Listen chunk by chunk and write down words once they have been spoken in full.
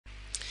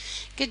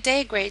Good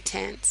day, grade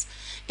 10s.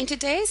 In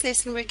today's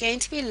lesson, we're going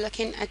to be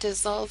looking at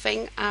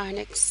dissolving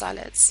ionic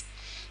solids.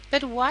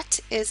 But what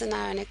is an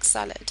ionic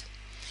solid?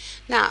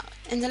 Now,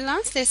 in the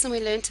last lesson,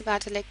 we learned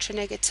about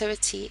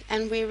electronegativity,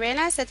 and we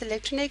realized that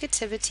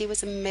electronegativity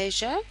was a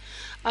measure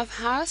of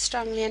how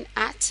strongly an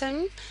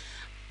atom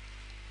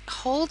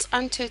holds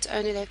onto its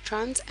own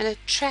electrons and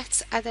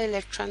attracts other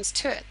electrons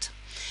to it.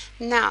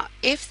 Now,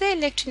 if the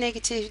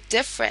electronegativity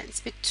difference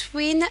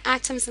between the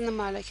atoms in the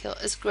molecule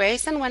is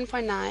greater than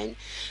 1.9,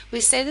 we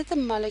say that the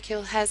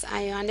molecule has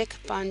ionic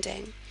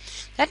bonding.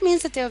 That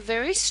means that there are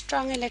very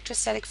strong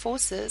electrostatic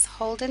forces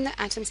holding the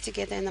atoms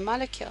together in the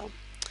molecule.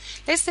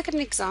 Let's look at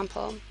an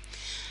example.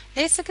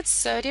 Let's look at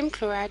sodium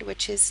chloride,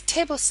 which is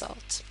table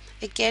salt.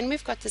 Again,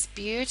 we've got this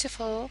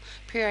beautiful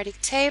periodic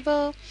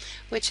table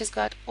which has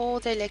got all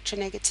the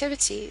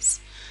electronegativities.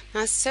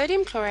 Now,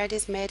 sodium chloride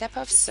is made up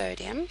of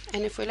sodium,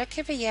 and if we look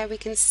over here, we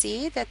can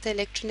see that the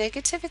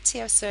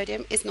electronegativity of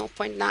sodium is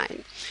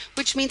 0.9,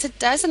 which means it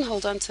doesn't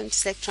hold on to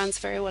its electrons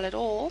very well at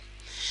all.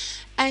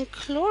 And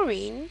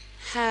chlorine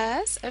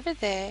has, over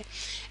there,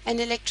 an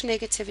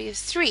electronegativity of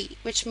 3,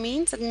 which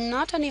means it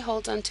not only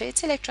holds on to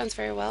its electrons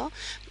very well,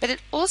 but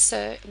it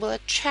also will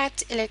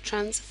attract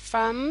electrons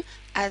from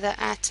other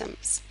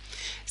atoms.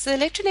 So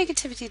the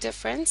electronegativity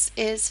difference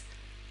is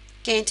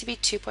going to be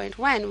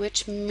 2.1,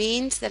 which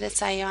means that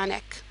it's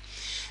ionic.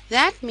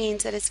 That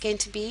means that it's going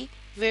to be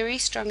very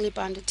strongly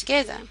bonded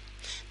together.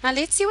 Now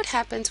let's see what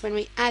happens when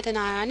we add an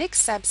ionic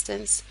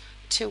substance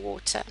to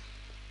water.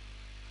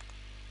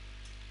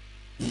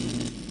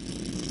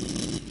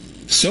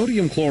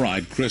 Sodium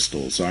chloride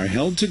crystals are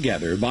held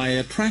together by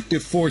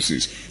attractive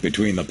forces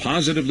between the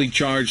positively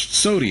charged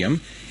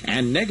sodium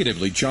and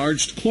negatively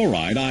charged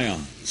chloride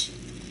ions.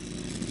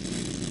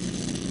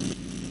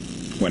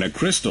 When a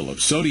crystal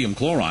of sodium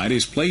chloride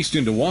is placed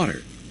into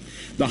water,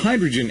 the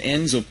hydrogen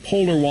ends of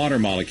polar water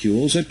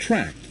molecules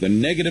attract the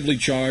negatively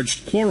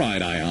charged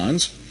chloride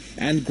ions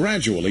and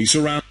gradually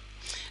surround.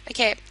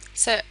 Okay,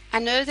 so I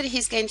know that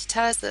he's going to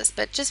tell us this,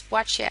 but just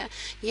watch here.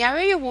 Here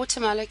are your water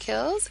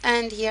molecules,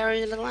 and here are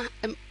your little,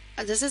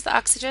 this is the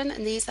oxygen,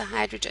 and these are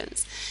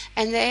hydrogens.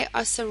 And they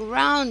are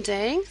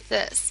surrounding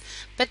this.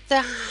 But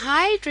the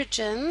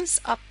hydrogens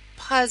are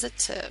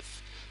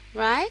positive,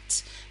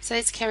 right? So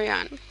let's carry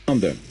on.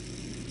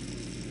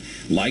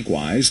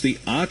 Likewise, the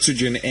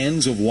oxygen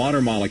ends of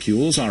water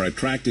molecules are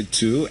attracted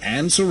to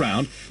and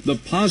surround the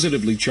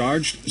positively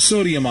charged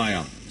sodium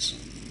ions.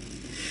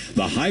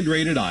 The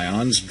hydrated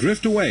ions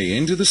drift away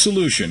into the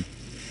solution,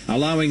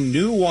 allowing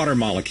new water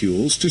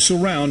molecules to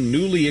surround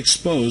newly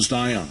exposed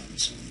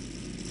ions.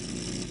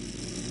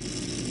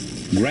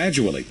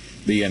 Gradually,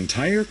 the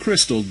entire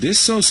crystal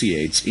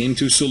dissociates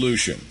into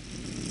solution.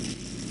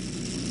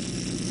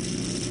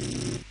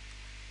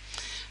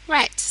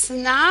 Right, so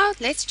now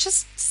let's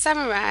just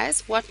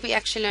summarize what we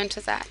actually learned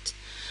with that.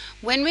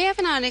 When we have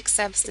an ionic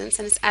substance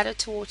and it's added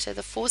to water,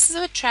 the forces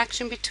of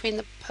attraction between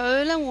the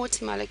polar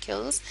water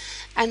molecules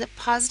and the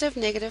positive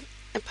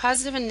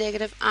and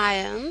negative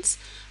ions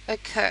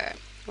occur.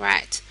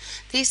 Right.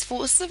 These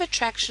forces of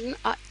attraction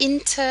are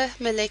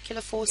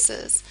intermolecular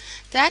forces.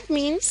 That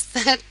means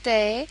that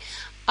they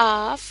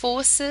are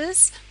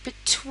forces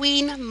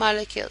between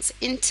molecules.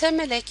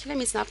 Intermolecular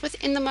means not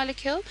within the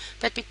molecule,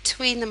 but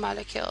between the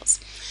molecules.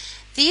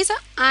 These are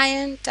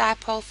ion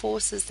dipole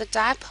forces. The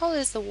dipole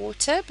is the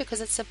water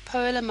because it's a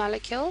polar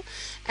molecule,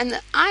 and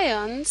the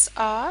ions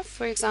are,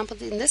 for example,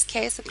 in this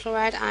case, the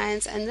chloride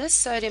ions and the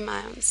sodium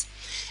ions.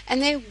 And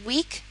they're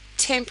weak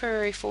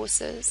temporary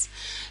forces.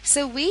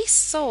 So we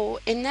saw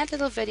in that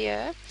little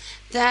video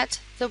that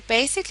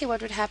basically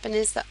what would happen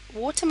is the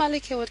water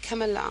molecule would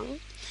come along.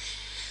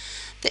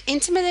 The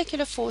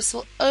intermolecular force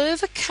will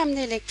overcome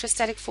the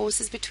electrostatic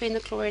forces between the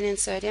chlorine and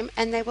sodium,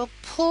 and they will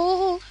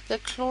pull the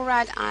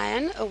chloride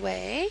ion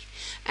away.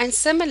 And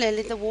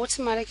similarly, the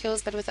water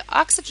molecules, but with the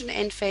oxygen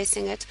end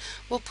facing it,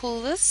 will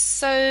pull the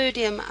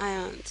sodium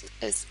ions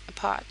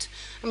apart.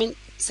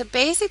 So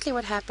basically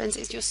what happens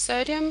is your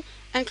sodium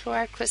and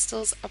chloride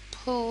crystals are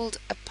pulled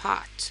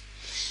apart.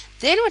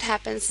 Then what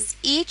happens is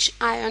each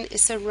ion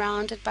is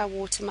surrounded by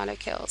water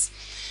molecules.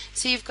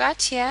 So you've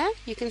got here,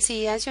 you can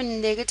see here's your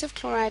negative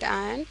chloride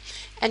ion,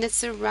 and it's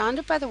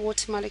surrounded by the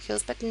water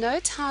molecules, but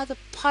note how the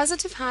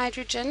positive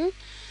hydrogen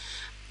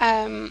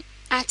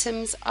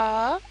atoms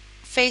are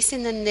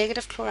facing the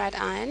negative chloride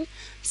ion.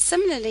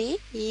 Similarly,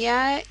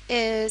 here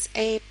is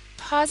a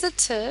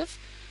positive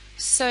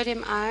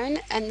sodium ion,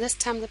 and this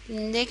time the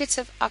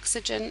negative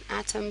oxygen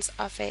atoms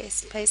are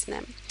facing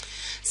them.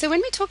 So when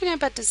we're talking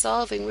about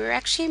dissolving, we're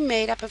actually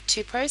made up of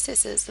two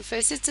processes. The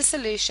first is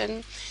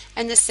dissolution,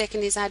 and the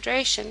second is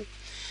hydration.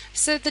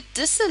 So the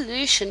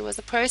dissolution was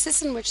the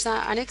process in which the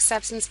ionic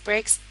substance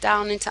breaks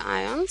down into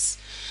ions.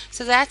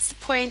 So that's the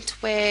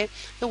point where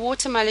the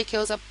water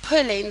molecules are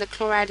pulling the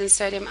chloride and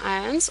sodium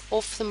ions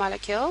off the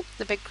molecule,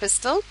 the big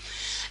crystal.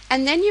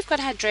 And then you've got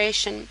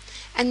hydration.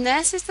 And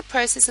this is the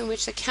process in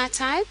which the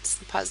cations,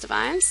 the positive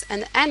ions,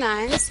 and the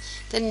anions,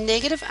 the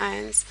negative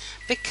ions,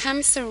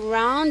 become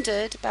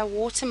surrounded by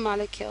water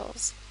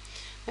molecules.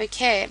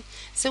 Okay,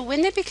 so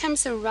when they become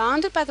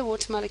surrounded by the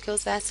water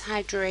molecules, that's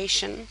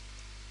hydration.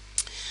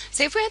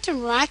 So if we had to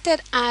write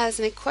that as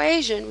an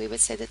equation, we would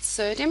say that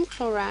sodium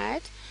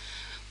chloride,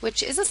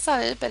 which is a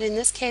solid, but in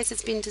this case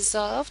it's been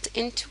dissolved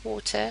into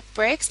water,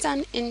 breaks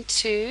down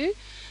into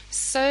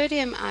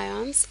sodium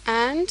ions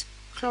and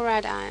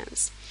chloride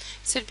ions.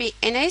 So it'd be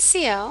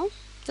NaCl,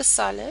 the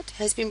solid,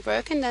 has been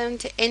broken down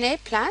to Na+,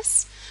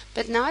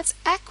 but now it's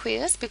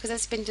aqueous because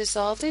it's been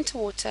dissolved into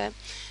water,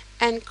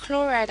 and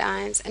chloride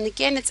ions, and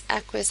again it's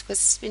aqueous because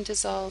it's been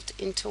dissolved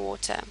into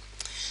water.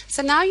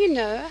 So now you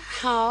know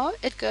how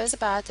it goes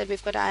about that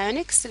we've got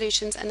ionic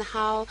solutions and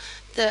how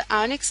the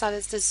ionic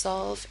solids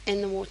dissolve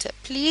in the water.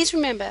 Please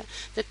remember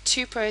the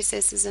two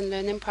processes and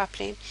learn them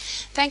properly.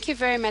 Thank you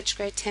very much,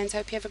 grade 10s.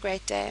 Hope you have a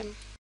great day.